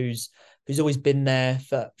mine who's always been there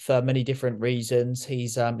for many different reasons.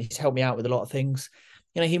 He's helped me out with a lot of things.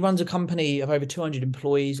 He runs a company of over 200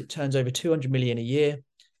 employees. It turns over 200 million a year.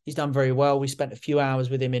 He's done very well. We spent a few hours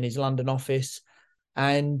with him in his London office,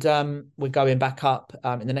 and we're going back up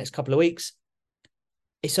in the next couple of weeks.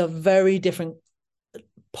 It's a very different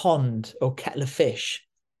pond or kettle of fish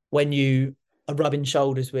when you are rubbing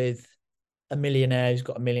shoulders with a millionaire who's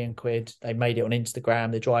got £1 million. They made it on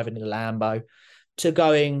Instagram. They're driving in a Lambo, to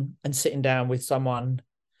going and sitting down with someone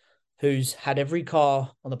who's had every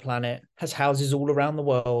car on the planet, has houses all around the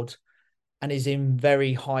world, and is in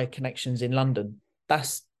very high connections in London.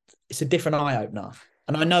 It's a different eye opener.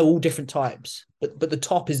 And I know all different types, but the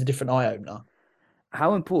top is a different eye opener.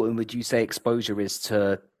 How important would you say exposure is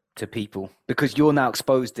to people? Because you're now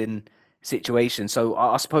exposed in situations. So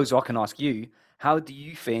I suppose I can ask you, how do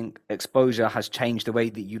you think exposure has changed the way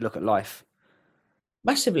that you look at life?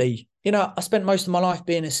 Massively. I spent most of my life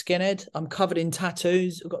being a skinhead. I'm covered in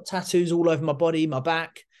tattoos. I've got tattoos all over my body, my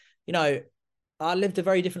back. I lived a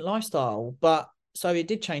very different lifestyle, but so it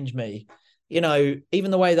did change me.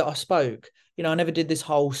 Even the way that I spoke. I never did this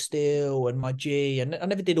whole still and my G, and I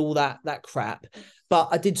never did all that crap, but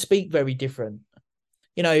I did speak very different.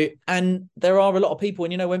 And there are a lot of people,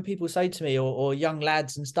 and when people say to me, or young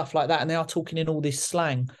lads and stuff like that, and they are talking in all this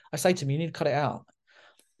slang, I say to them, you need to cut it out.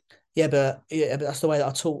 Yeah, but that's the way that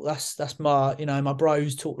I talk. That's my, my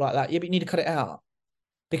bros talk like that. Yeah, but you need to cut it out,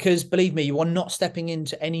 because believe me, you are not stepping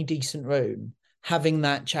into any decent room, having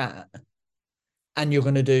that chat, and you're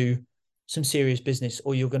going to do some serious business,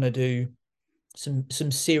 or you're going to do some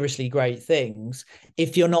seriously great things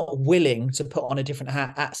if you're not willing to put on a different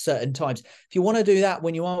hat at certain times. If you want to do that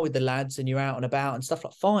when you are with the lads and you're out and about and stuff,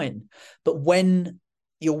 like, fine. But when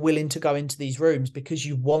you're willing to go into these rooms because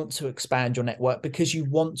you want to expand your network, because you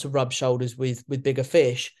want to rub shoulders with bigger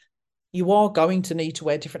fish, you are going to need to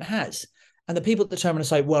wear different hats. And the people that turn around and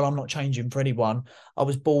say, well, I'm not changing for anyone. I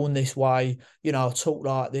was born this way. I talk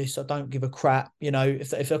like this. I don't give a crap.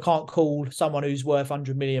 If I can't call someone who's worth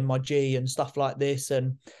 100 million my G and stuff like this,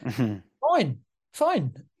 and fine.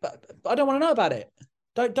 But I don't want to know about it.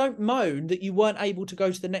 Don't moan that you weren't able to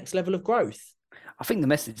go to the next level of growth. I think the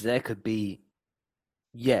message there could be,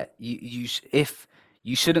 yeah, you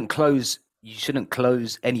shouldn't close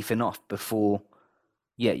anything off before.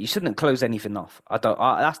 Yeah, you shouldn't close anything off.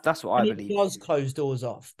 That's what I believe. It does close doors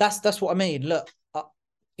off. That's what I mean. Look, I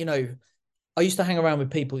used to hang around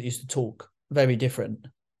with people that used to talk very different.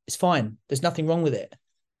 It's fine. There's nothing wrong with it,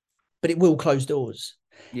 but it will close doors.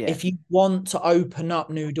 Yeah. If you want to open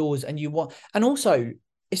up new doors, and also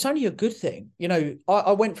it's only a good thing.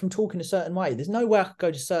 I went from talking a certain way. There's no way I could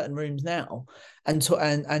go to certain rooms now and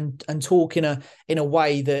talk in a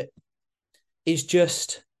way that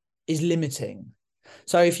is limiting.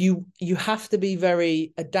 So if you have to be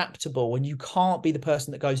very adaptable, and you can't be the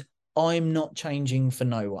person that goes, I'm not changing for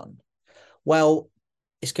no one. Well,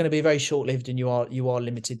 it's going to be very short-lived, and you are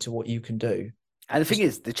limited to what you can do. And the thing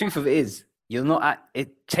is, the truth of it is, you're not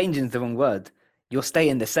changing is the wrong word. You're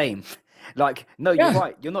staying the same. Like, no, you're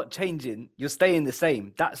right. You're not changing. You're staying the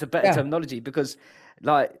same. That's a better terminology, because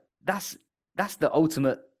that's the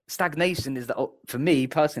ultimate stagnation for me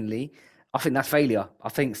personally, I think that's failure. I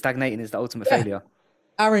think stagnating is the ultimate failure.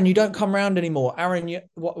 Aaron, you don't come round anymore. Aaron,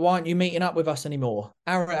 why aren't you meeting up with us anymore?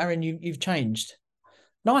 Aaron, you've changed.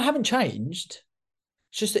 No, I haven't changed.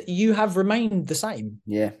 It's just that you have remained the same.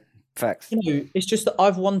 Yeah, facts. It's just that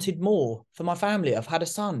I've wanted more for my family. I've had a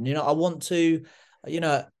son. I want to, I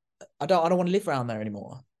don't want to live around there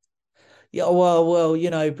anymore. Yeah, well,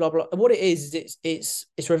 blah blah. What it is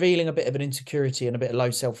it's revealing a bit of an insecurity and a bit of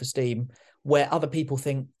low self-esteem, where other people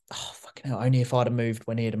think, oh fucking hell, only if I'd have moved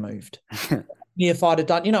when he'd have moved. If I'd have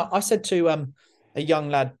done, I said to a young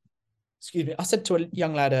lad, I said to a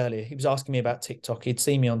young lad earlier, he was asking me about TikTok. He'd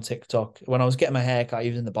seen me on TikTok when I was getting my haircut. He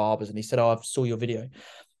was in the barbers, and he said, oh, I saw your video.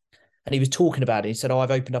 And he was talking about it. He said, oh,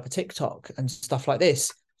 I've opened up a TikTok and stuff like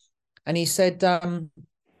this. And he said,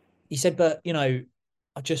 but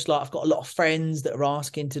I've got a lot of friends that are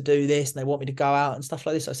asking to do this, and they want me to go out and stuff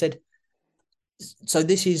like this. I said, so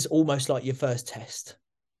this is almost like your first test.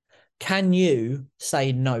 Can you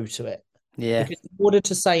say no to it? Yeah. Because in order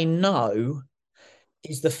to say no,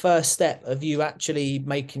 is the first step of you actually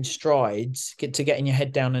making strides, getting your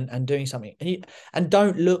head down and doing something. And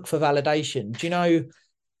don't look for validation. Do you know,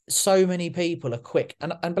 so many people are quick,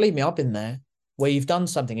 and believe me, I've been there, where you've done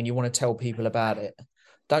something and you want to tell people about it.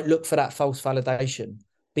 Don't look for that false validation.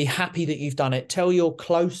 Be happy that you've done it. Tell your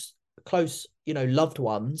close, loved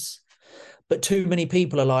ones. But too many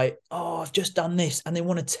people are like, oh, I've just done this, and they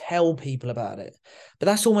want to tell people about it. But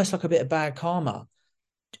that's almost like a bit of bad karma.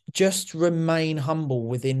 Just remain humble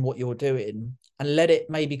within what you're doing and let it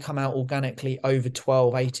maybe come out organically over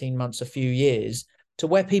 12, 18 months, a few years, to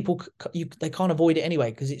where people they can't avoid it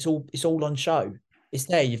anyway, because it's all on show. It's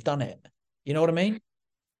there, you've done it. You know what I mean?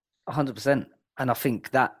 100%. And I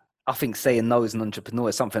think saying no as an entrepreneur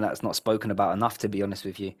is something that's not spoken about enough, to be honest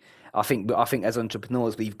with you. I think as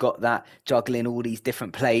entrepreneurs, we've got that juggling all these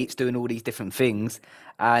different plates, doing all these different things.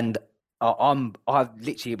 And I've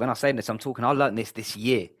literally, when I say this, I learned this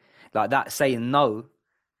year. Like that saying no,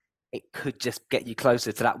 it could just get you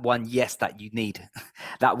closer to that one yes that you need.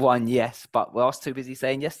 That one yes. But I was too busy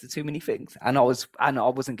saying yes to too many things. And I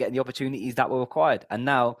wasn't getting the opportunities that were required. And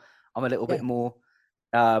now I'm a little Yeah. bit more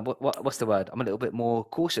what's the word? I'm a little bit more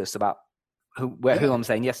cautious about who Yeah. I'm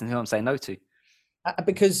saying yes and who I'm saying no to.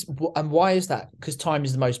 Because, and why is that? Because time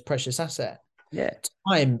is the most precious asset. Yeah,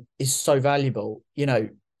 Time is so valuable.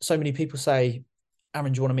 So many people say,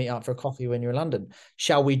 Aaron, do you want to meet up for a coffee when you're in London?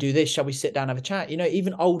 Shall we do this? Shall we sit down and have a chat?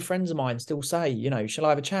 Even old friends of mine still say, shall I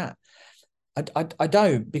have a chat? I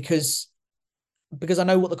don't, because I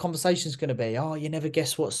know what the conversation is going to be. Oh, you never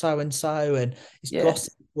guess what so and so, and it's yeah,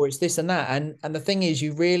 gossip, or it's this and that. And the thing is,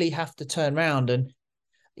 you really have to turn around and,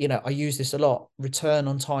 I use this a lot, return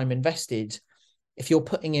on time invested. If you're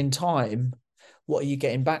putting in time, what are you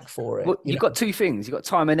getting back for it? well, you got two things. You got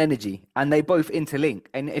time and energy, and they both interlink.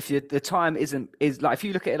 And if the time is like, if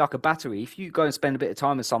you look at it like a battery, if you go and spend a bit of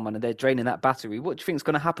time with someone and they're draining that battery, what do you think is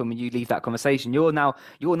going to happen when you leave that conversation? You're now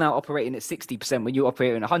operating at 60% when you're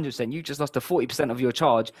operating at 100%. You just lost a 40% of your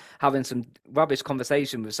charge having some rubbish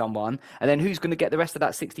conversation with someone, and then who's going to get the rest of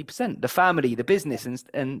that 60%? The family, the business,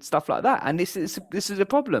 and stuff like that. And this is a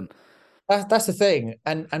problem. That's the thing.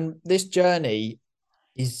 And this journey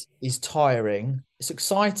is tiring. It's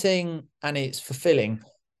exciting and it's fulfilling,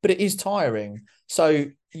 but it is tiring. So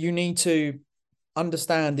you need to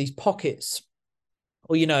understand these pockets,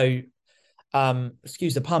 or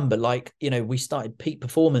excuse the pun, but like, we started peak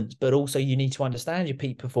performance, but also you need to understand your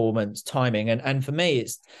peak performance timing. And for me,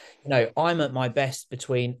 it's, I'm at my best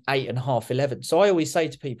between 8:30, 11. So I always say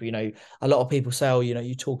to people, a lot of people say, oh,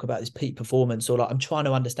 you talk about this peak performance, or like, I'm trying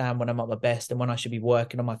to understand when I'm at my best and when I should be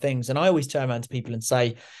working on my things. And I always turn around to people and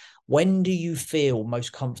say, when do you feel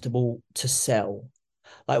most comfortable to sell?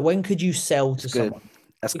 Like, when could you sell It's to good. someone?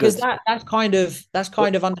 That's Because good. that's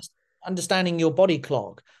kind of understanding your body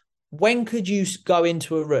clock. When could you go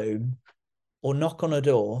into a room or knock on a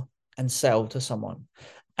door and sell to someone?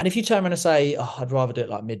 And if you turn around and say, "Oh, I'd rather do it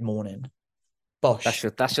like mid-morning," That's bosh,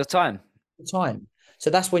 your time. time. So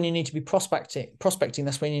that's when you need to be prospecting. Prospecting.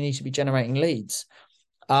 That's when you need to be generating leads.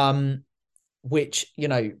 Which,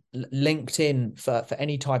 LinkedIn for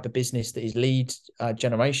any type of business that is lead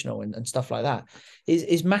generational and stuff like that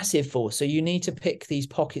is massive for. So you need to pick these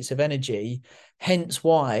pockets of energy. Hence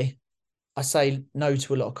why I say no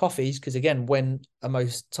to a lot of coffees, because again, when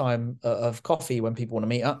most time of coffee, when people want to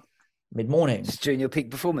meet up, mid-morning, It's during your peak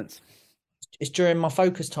performance. it's during my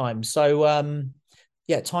focus time. So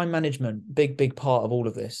yeah, time management, big part of all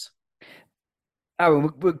of this.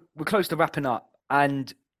 Aaron, we're close to wrapping up,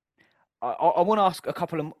 and I want to ask a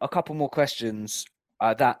couple more questions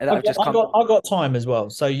that I have got, just I come. got, I got time as well.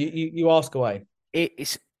 So you ask away.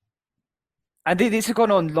 It's and this has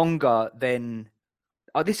gone on longer than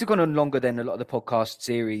this has gone on longer than a lot of the podcast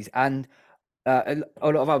series and a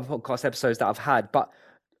lot of other podcast episodes that I've had. But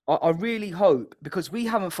I really hope, because we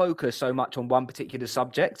haven't focused so much on one particular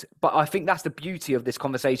subject, but I think that's the beauty of this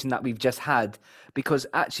conversation that we've just had, because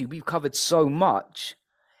actually we've covered so much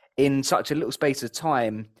in such a little space of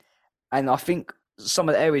time. And I think some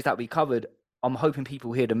of the areas that we covered, I'm hoping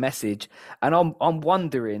people hear the message. And I'm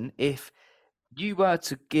wondering if you were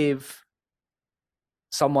to give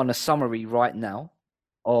someone a summary right now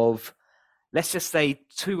of, let's just say,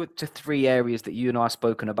 2 to 3 areas that you and I have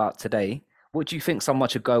spoken about today, what do you think someone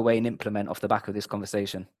should go away and implement off the back of this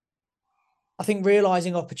conversation? I think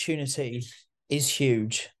realizing opportunity is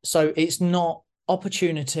huge. So it's not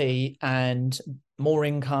opportunity and more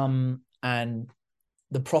income and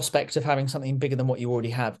the prospect of having something bigger than what you already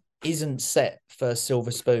have isn't set for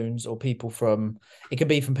silver spoons or people from, it can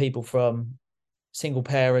be from people from single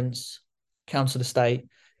parents, council estate,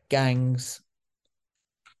 gangs,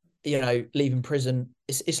 leaving prison,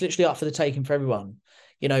 it's literally up for the taking for everyone.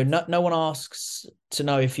 No one asks to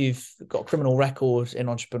know if you've got a criminal record in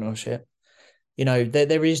entrepreneurship.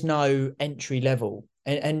 There is no entry level.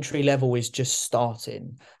 Entry level is just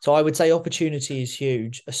starting. So I would say opportunity is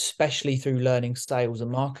huge, especially through learning sales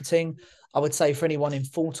and marketing. I would say for anyone in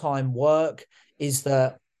full-time work is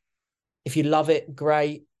that if you love it,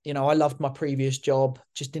 great. I loved my previous job,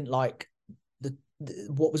 just didn't like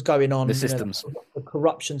what was going The on, systems. the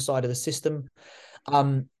corruption side of the system,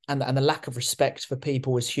 and the lack of respect for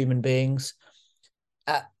people as human beings.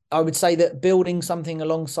 I would say that building something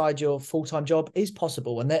alongside your full-time job is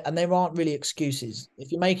possible, and there aren't really excuses.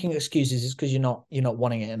 If you're making excuses, it's because you're not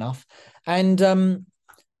wanting it enough. And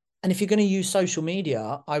if you're going to use social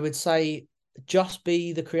media, I would say just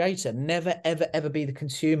be the creator. Never, ever, ever be the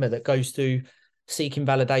consumer that goes through seeking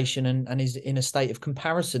validation and is in a state of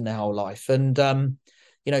comparison their whole life. And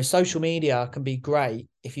social media can be great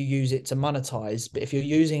if you use it to monetize, but if you're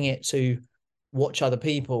using it to watch other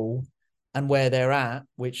people and where they're at,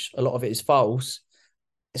 which a lot of it is false,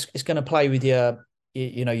 it's going to play with your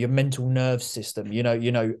mental nerve system,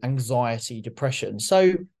 anxiety, depression.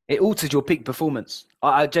 So It alters your peak performance.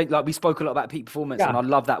 Like we spoke a lot about peak performance, and yeah, I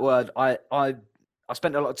love that word. I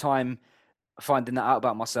spent a lot of time finding that out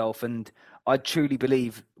about myself, and I truly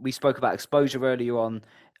believe we spoke about exposure earlier on,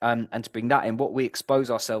 and to bring that in, what we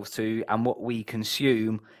expose ourselves to and what we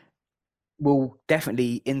consume will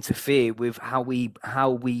definitely interfere with how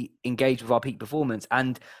we engage with our peak performance.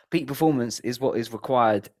 And peak performance is what is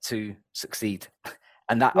required to succeed,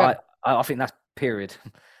 and that yeah, I think that's period.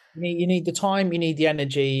 you need the time, you need the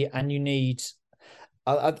energy, and you need.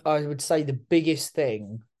 I would say the biggest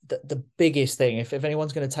thing, if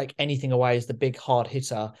anyone's going to take anything away, is the big hard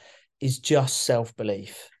hitter, is just self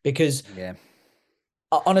belief. Because Yeah.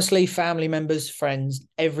 honestly, family members, friends,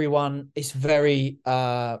 everyone, it's very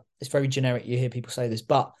generic. You hear people say this,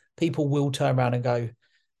 but people will turn around and go,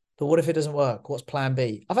 but what if it doesn't work? What's plan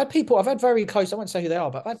B? I've had very close, I won't say who they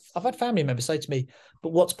are, but I've had family members say to me, but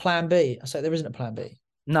what's plan B? I say, there isn't a plan B.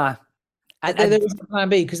 No. There isn't a plan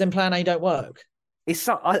B, because then plan A don't work. It's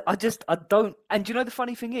so, I don't. And you know the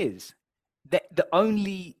funny thing is that the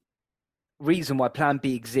only reason why Plan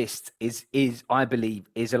B exists is I believe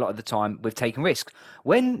is a lot of the time we've taken risks.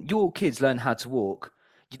 When your kids learn how to walk,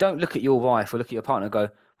 you don't look at your wife or look at your partner and go,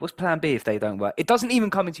 "What's Plan B if they don't work?" It doesn't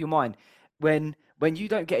even come into your mind when you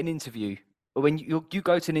don't get an interview, or when you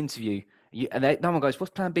go to an interview. No one goes,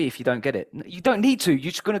 "What's Plan B if you don't get it?" You don't need to.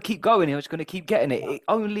 You're just going to keep going. You're just going to keep getting it. It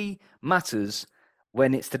only matters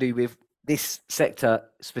when it's to do with this sector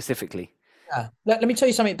specifically. Yeah. Let me tell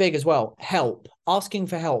you something big as well. Help, asking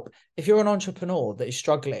for help. If you're an entrepreneur that is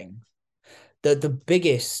struggling, the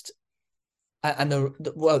biggest and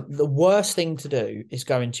the worst thing to do is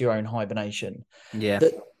go into your own hibernation. Yeah,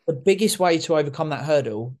 The biggest way to overcome that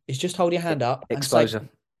hurdle is just hold your hand up and exposure.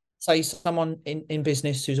 say someone in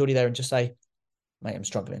business who's already there, and just say, mate, I'm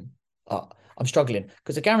struggling. I'm struggling.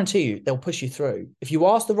 Because I guarantee you, they'll push you through. If you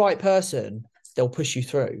ask the right person, they'll push you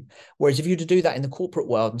through. Whereas if you to do that in the corporate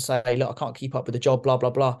world and say, look, I can't keep up with the job, blah, blah,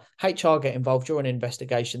 blah, HR get involved, you're an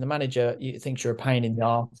investigation, the manager thinks you're a pain in the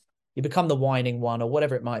arse, you become the whining one or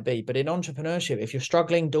whatever it might be. But in entrepreneurship, if you're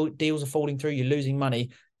struggling, deals are falling through, you're losing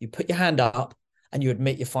money, you put your hand up and you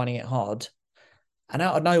admit you're finding it hard. And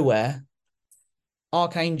out of nowhere,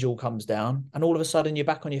 Archangel comes down and all of a sudden you're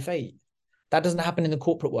back on your feet. That doesn't happen in the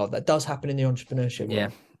corporate world. That does happen in the entrepreneurship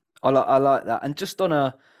Yeah, world. I like that. And just on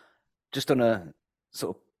a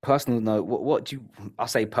sort of personal note, what do you? I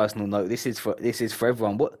say personal note. This is for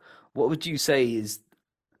everyone. What would you say is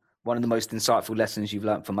one of the most insightful lessons you've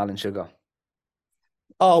learned from Alan Sugar?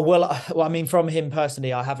 Oh well, I mean, from him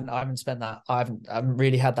personally, I haven't spent that. I haven't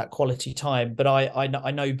really had that quality time. But I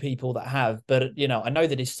know people that have. But I know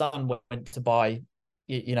that his son went to buy,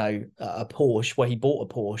 a Porsche, where he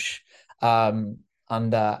bought a Porsche, um,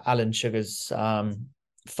 under Alan Sugar's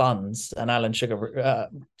funds, and Alan Sugar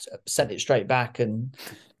sent it straight back and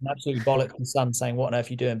absolutely bollocked his son, saying, "What on earth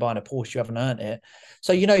are you doing buying a Porsche? You haven't earned it."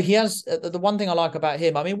 So he has the one thing I like about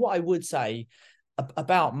him. I mean, what I would say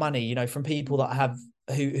about money, from people that have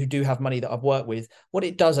who do have money that I've worked with, what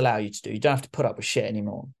it does allow you to do, you don't have to put up with shit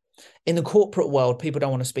anymore. In the corporate world, people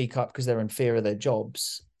don't want to speak up because they're in fear of their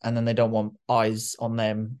jobs, and then they don't want eyes on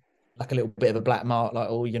them, like a little bit of a black mark, like,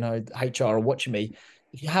 oh, HR are watching me.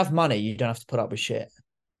 If you have money, you don't have to put up with shit.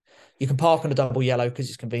 You can park on a double yellow because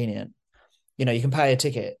it's convenient. You can pay a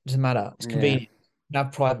ticket, it doesn't matter. It's Yeah. convenient. You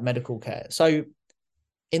have private medical care. So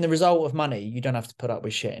in the result of money, you don't have to put up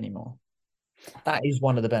with shit anymore. That is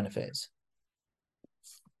one of the benefits.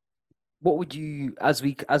 What would you, as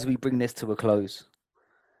we bring this to a close,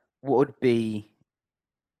 what would be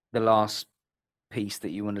the last piece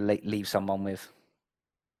that you want to leave someone with?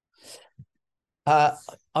 Uh,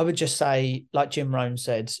 I would just say, like Jim Rohn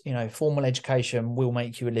said, formal education will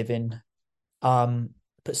make you a living,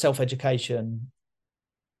 but self-education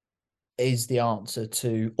is the answer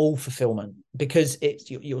to all fulfillment, because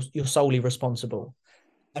you're solely responsible.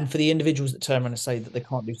 And for the individuals that turn around and say that they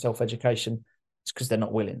can't do self-education, it's because they're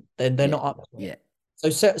not willing. They're Yeah, not up to it. yeah. So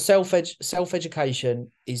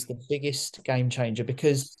self-education is the biggest game changer,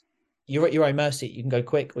 because you're at your own mercy. You can go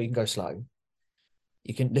quick or you can go slow.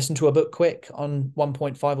 You can listen to a book quick on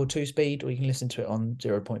 1.5 or 2 speed, or you can listen to it on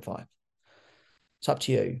 0.5. It's up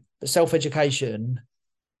to you. But self-education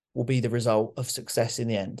will be the result of success in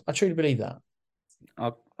the end. I truly believe that.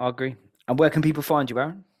 I agree. And where can people find you,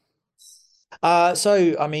 Aaron?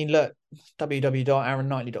 So I mean, look,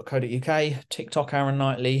 www.aaronknightley.co.uk, TikTok Aaron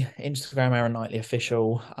Knightley, Instagram Aaron Knightley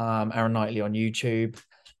official, Aaron Knightley on YouTube.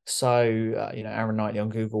 So Aaron Knightley on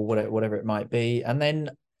Google, whatever it might be. And then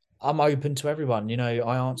I'm open to everyone.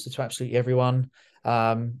 I answer to absolutely everyone.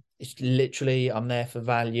 It's literally, I'm there for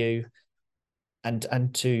value and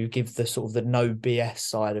to give the sort of the no BS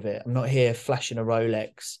side of it. I'm not here flashing a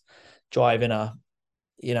Rolex, driving a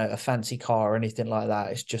fancy car or anything like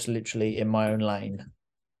that. It's just literally in my own lane.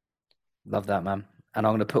 Love that, man. And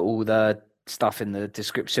I'm going to put all the stuff in the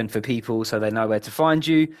description for people so they know where to find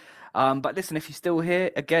you. But listen, if you're still here,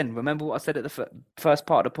 again, remember what I said at the first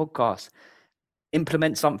part of the podcast.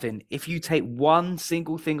 Implement something. If you take one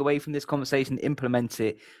single thing away from this conversation, implement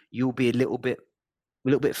it, you'll be a little bit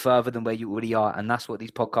further than where you already are. And that's what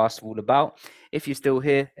these podcasts are all about. If you're still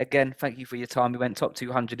here, again, thank you for your time. We went top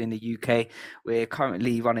 200 in the UK. We're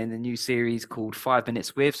currently running a new series called 5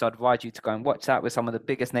 Minutes With. So I'd advise you to go and watch that with some of the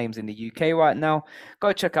biggest names in the UK right now.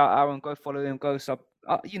 Go check out Aaron, go follow him, go sub.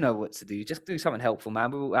 You know what to do. Just do something helpful, man.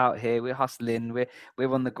 We're all out here. We're hustling.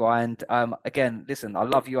 We're on the grind. Again, listen, I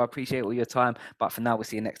love you. I appreciate all your time. But for now, we'll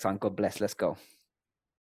see you next time. God bless. Let's go.